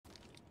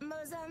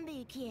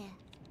Mozambique here.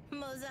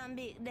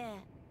 Mozambique there.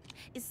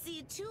 You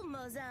see two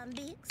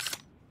Mozambiques?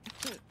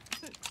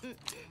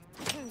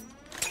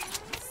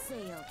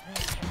 Say your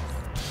prayers.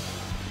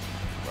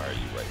 Why are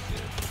you right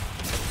there?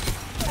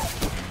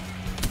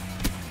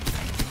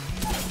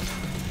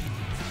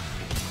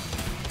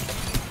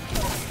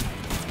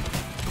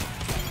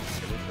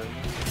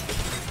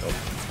 Nope.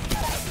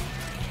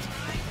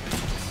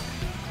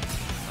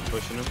 I'm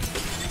pushing him.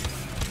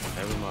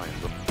 Never mind,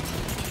 bro.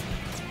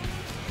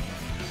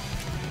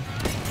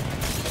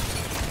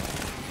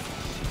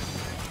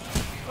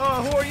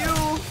 Oh, who are you?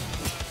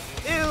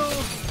 Ew!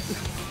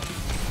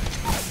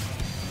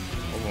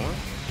 Hold on.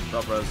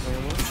 Stop, bro.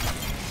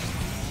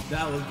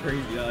 That was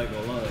crazy, I ain't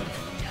gonna lie.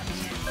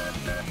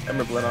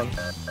 Ember blend on.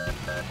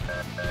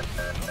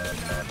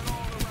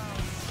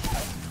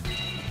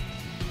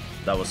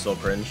 That was so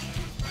cringe.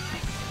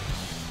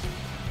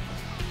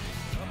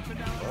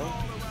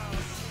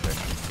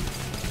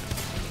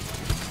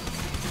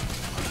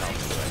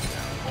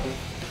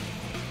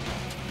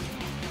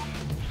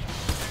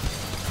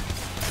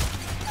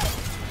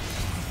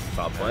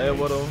 Stop playing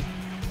with him.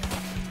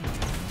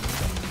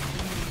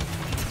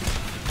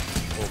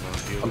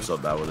 I'm so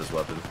bad with this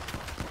weapon.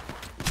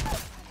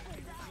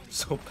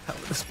 So bad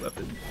with this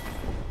weapon.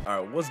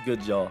 Alright, what's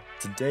good, y'all?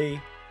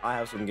 Today, I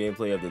have some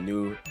gameplay of the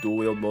new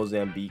dual-wield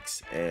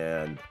Mozambiques,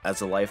 and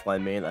as a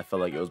Lifeline main, I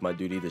felt like it was my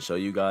duty to show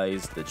you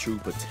guys the true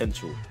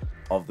potential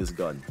of this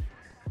gun.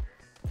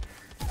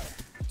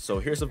 So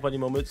here's some funny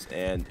moments,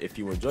 and if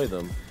you enjoy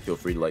them, feel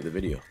free to like the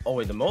video. Oh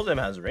wait, the Mozam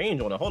has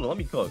range on it. Hold on, let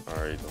me cook.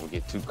 Alright, don't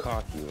get too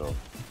cocky though.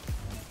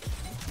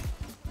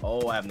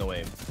 Oh, I have no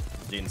aim.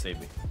 Jaden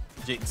saved me.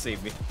 Jaden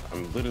saved me.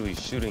 I'm literally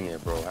shooting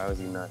it, bro. How is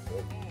he not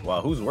dead?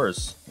 Wow, who's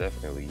worse?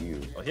 Definitely you.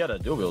 Oh, he had a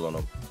dual wield on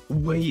him.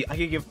 Wait, I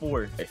can get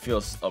 4. It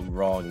feels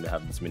wrong to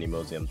have this many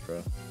Mozams,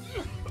 bro.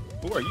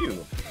 Who are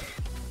you?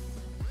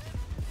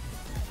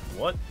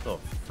 What the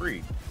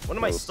freak? What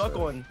am I stuck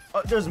on?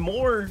 There's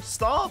more.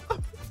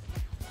 Stop.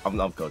 I'm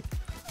cooked.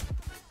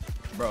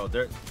 Bro,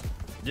 there.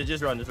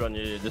 Just run.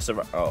 Just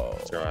survive. Oh,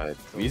 Right.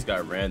 we just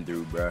got ran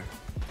through, bro.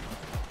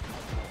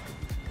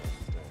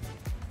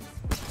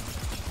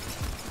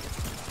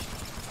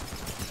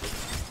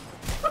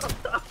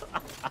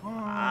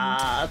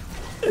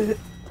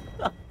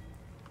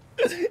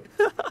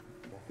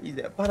 He's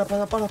there.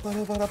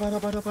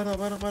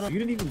 You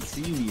didn't even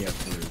see me at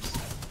first.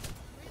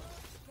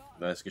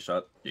 Nice, good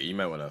shot. Yeah, you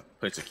might want to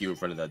place a cue in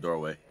front of that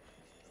doorway.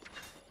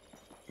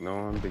 No,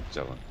 I'm big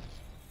jello.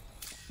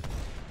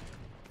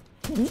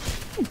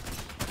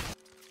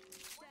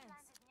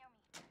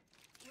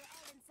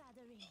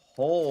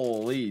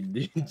 Holy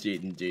dude,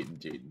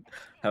 Jaden.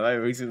 Have I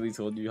recently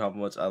told you how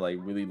much I like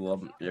really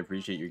love and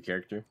appreciate your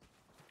character?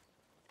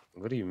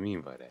 What do you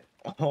mean by that?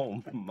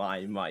 Oh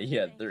my, he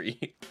had 3.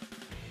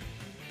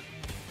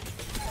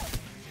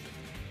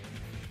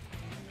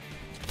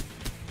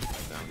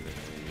 Down there,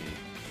 enemy.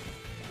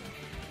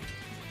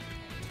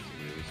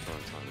 Your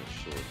response time is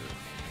shorter.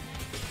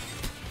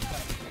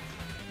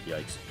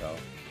 Yikes, pal.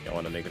 Y'all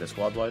want to make it a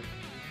squad wipe?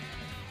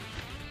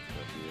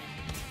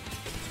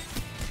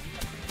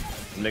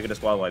 Make it a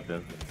squad wipe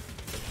then.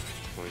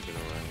 Pointing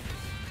around.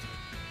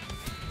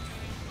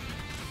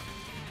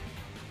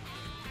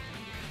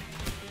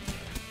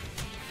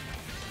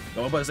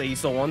 No, I'm about to say he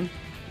still won.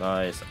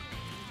 Nice.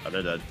 Oh,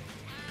 they're dead.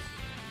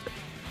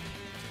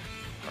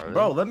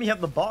 Bro, let me have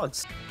the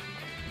box.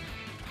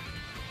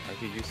 I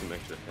could use some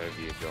extra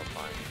heavy if y'all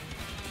find it.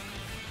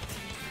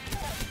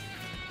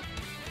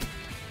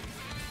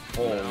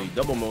 Holy,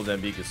 double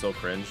Mozambique is so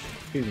cringe.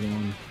 He's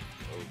one.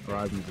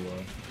 Ride as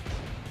well.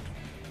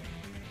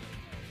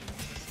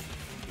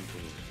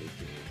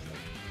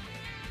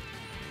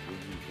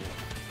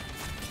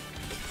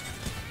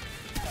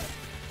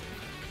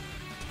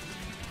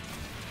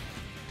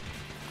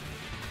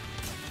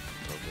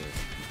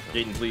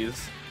 Jaden,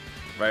 please.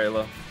 Very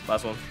low.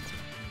 Last one.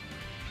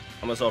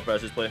 I'm gonna self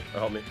pressure play or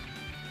help me.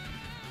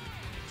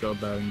 So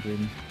bad,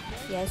 Jaden.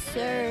 Yes,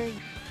 sir.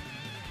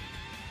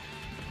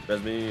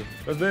 Res me.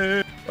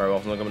 Alright, well,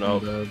 I'm not coming to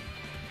help. Bad.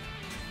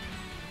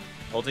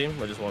 Whole team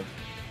or just one?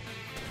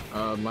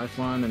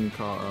 Lifeline and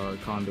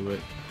Conduit.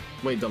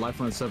 Wait, the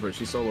Lifeline's separate.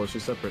 She's solo.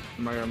 She's separate.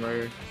 I'm right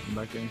here. I'm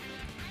back in.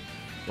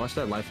 Watch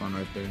that Lifeline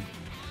right there.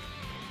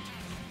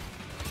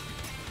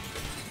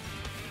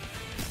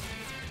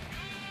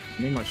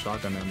 I need my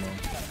shotgun ammo.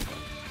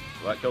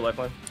 Right, kill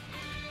Lifeline.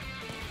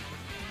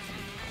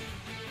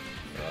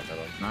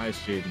 Nice,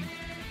 Jaden.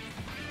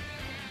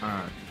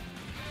 Alright.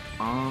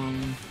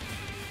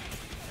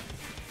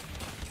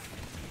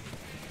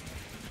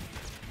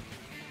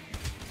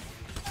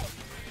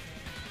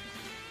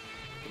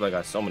 I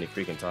got so many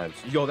freaking times.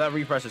 Yo, that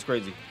refresh is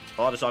crazy.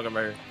 A lot of shotgun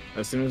right here.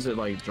 As soon as it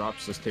like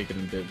drops, just take it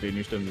and dip. Dude,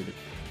 you still need it.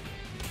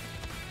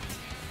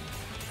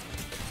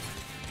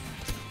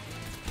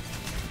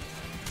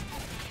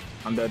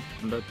 I'm dead.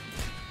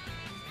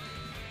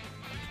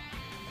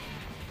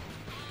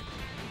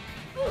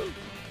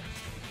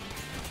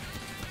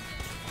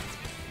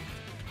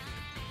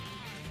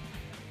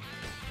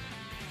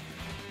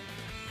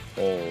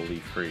 Holy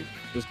free.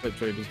 Just clip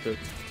trade, just clip.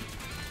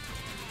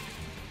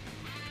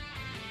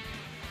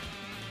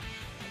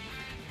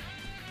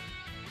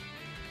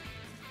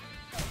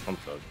 I'm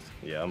cooked.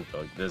 Yeah, I'm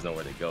cooked. There's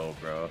nowhere to go,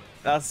 bro.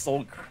 That's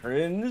so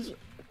cringe.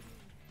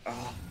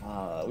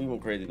 We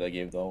went crazy that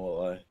game, though. I won't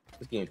lie.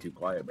 This game too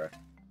quiet, bro.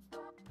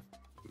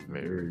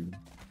 Very.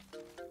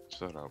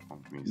 Shut up,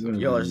 on me.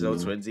 Y'all are so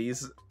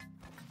twinsies.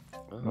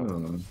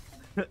 Oh.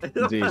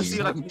 Dude,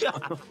 See what I mean?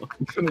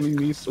 it's gonna be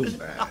me so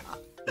bad.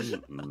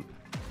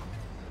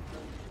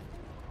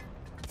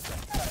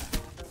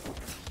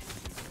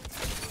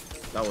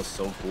 That was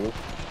so cool.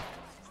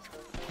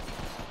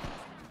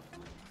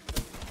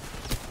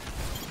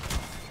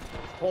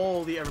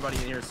 Holy, everybody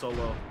in here is so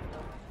low.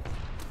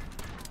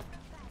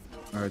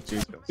 Alright,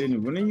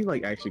 dude, when are you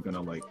like actually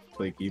gonna like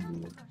play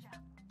keyboard?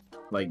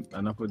 Like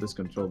enough with this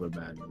controller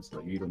madness.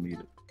 Like you don't need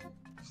it.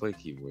 Play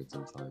keyboard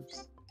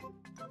sometimes.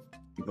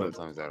 But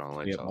Sometimes I don't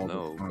let yeah, y'all all the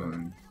know.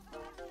 time.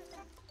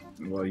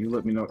 Well, you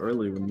let me know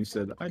earlier when you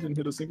said I didn't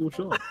hit a single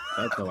shot.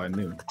 That's how I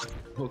knew.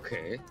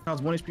 Okay. I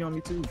was 1 HP on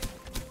me too.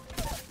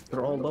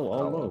 They're all low,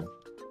 all low.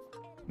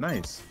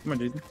 Nice. Come on,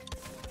 Jason.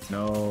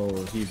 No,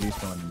 he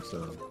respawned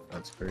himself.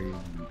 That's crazy.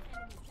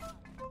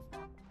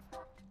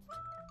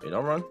 Hey,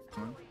 don't run.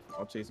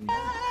 I'll chase him.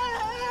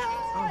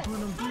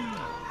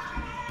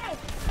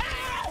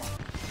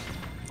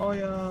 Oh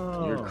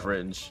yeah. You're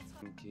cringe.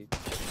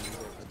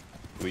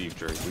 Leave,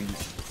 Drake,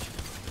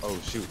 leave. Oh,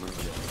 shoot. No.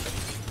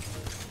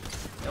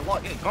 And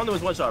lock in. Condo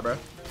is one shot, bro.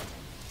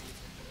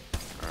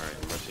 Alright,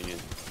 I'm rushing in.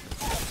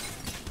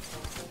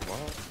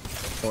 What?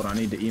 Hold on, I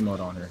need the emote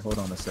on her. Hold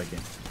on a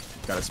second.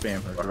 Gotta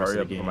spam her. Or hurry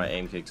up before my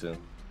aim kicks in.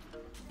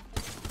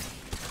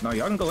 No,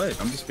 y'all can go ahead.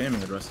 I'm just spamming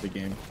the rest of the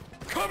game.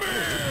 Come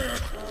here!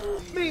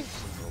 Me!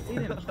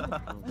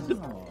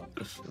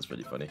 That's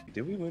pretty funny.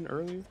 Did we win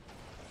earlier?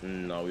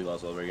 No, we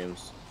lost all of our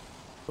games.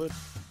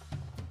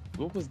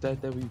 What was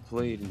that we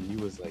played and you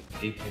was like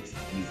Apex is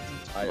easy?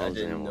 I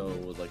didn't know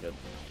it was like a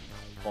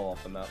fall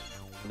off the map.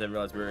 I didn't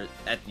realize we were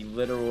at the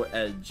literal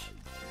edge.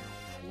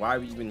 Why are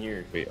we even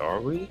here? Wait, are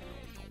we?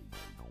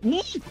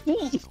 The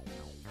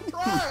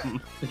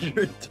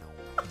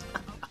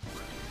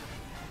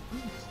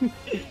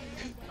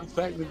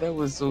fact that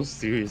was so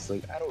serious,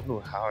 like I don't know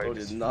how I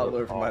did not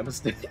learn from my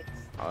mistake.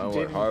 I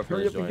work hard for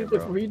Hurry this up and joint, get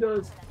bro. the free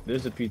does.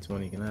 There's a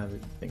P20. Can I have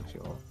it? Thanks,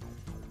 y'all.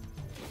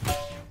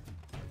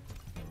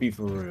 Be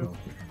for real.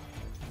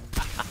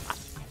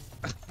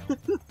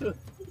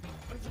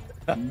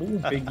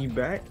 Move,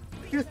 piggyback.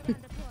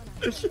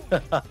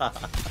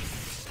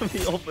 Let me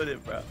open it,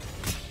 bro.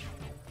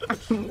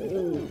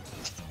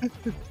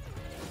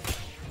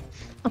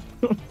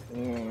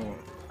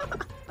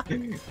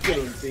 Get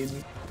him,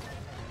 baby.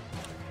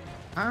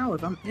 Ow,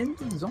 if I'm in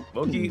the zone.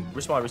 Loki,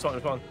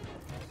 respawn.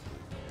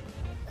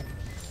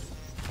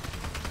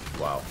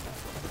 Wow.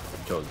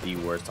 Chose the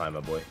worst time, my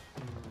boy.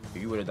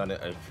 You would have done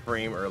it a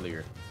frame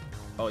earlier.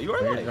 Oh, you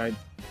are right.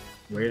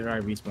 Where did I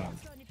respawn?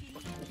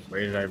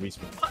 Where did I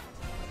respawn?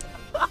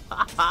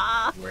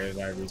 Where did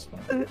I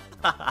respawn?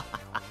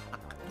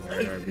 Where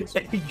did I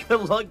respawn? Hey,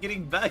 good luck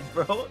getting back,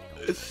 bro.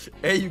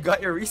 Hey, you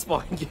got your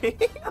respawn game.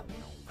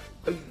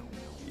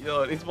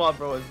 Yo, respawn,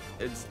 bro.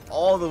 It's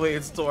all the way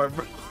in Storm,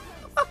 bro.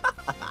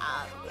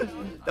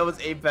 That was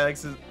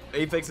Apex's.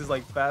 Apex is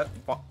like fat.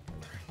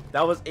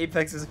 That was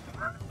Apex's.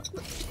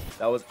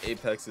 That was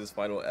Apex's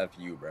final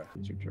FU, bro.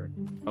 It's your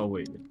turn. Oh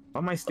wait,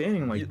 why am I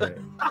standing like that?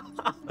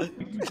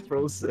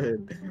 Bro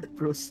said,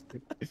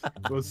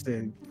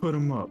 put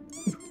him up.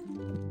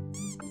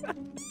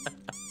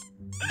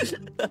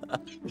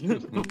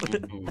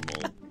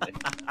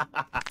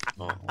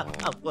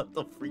 What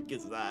the freak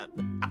is that?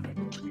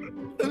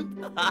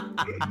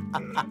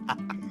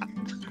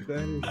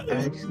 That is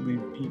actually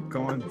peak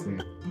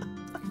content.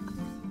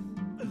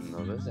 No,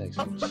 that's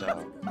actually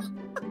shot.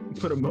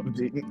 Put him up,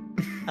 Jaden.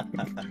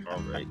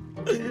 Alright.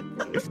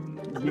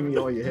 Give me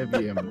all your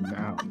heavy ammo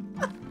now.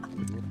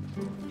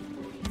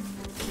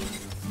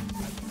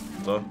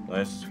 Oh,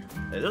 nice.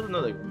 Hey, there's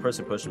another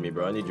person pushing me,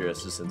 bro. I need your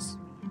assistance.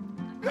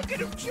 Look at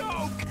him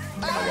choke!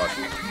 I watch.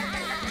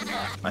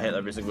 I hit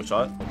every single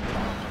shot.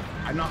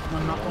 I knocked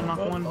one.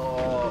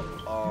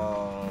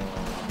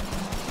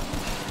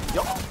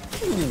 Yo.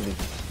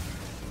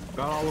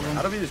 Got all of them.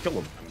 How do we just kill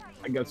him?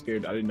 I got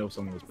scared. I didn't know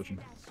someone was pushing.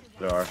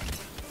 There are.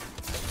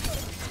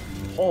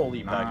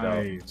 Holy back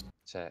out. Nice.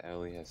 Chat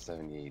only has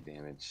 78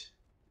 damage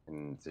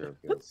and 0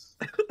 kills.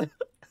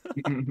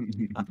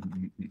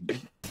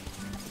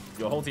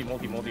 Yo, whole team.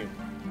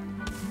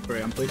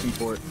 Great, I'm placing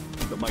for it.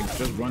 But like,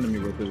 just run to me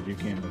real quick if you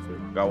can with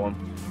it. Got one.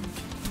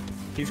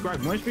 He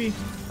scribed 1 HP.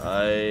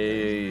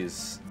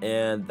 Nice.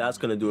 And that's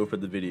gonna do it for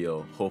the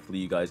video. Hopefully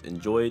you guys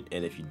enjoyed,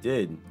 and if you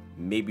did,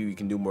 maybe we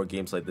can do more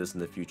games like this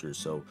in the future,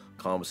 so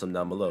comment some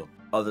down below.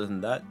 Other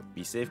than that,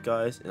 be safe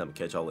guys, and I'm gonna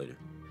catch y'all later.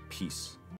 Peace.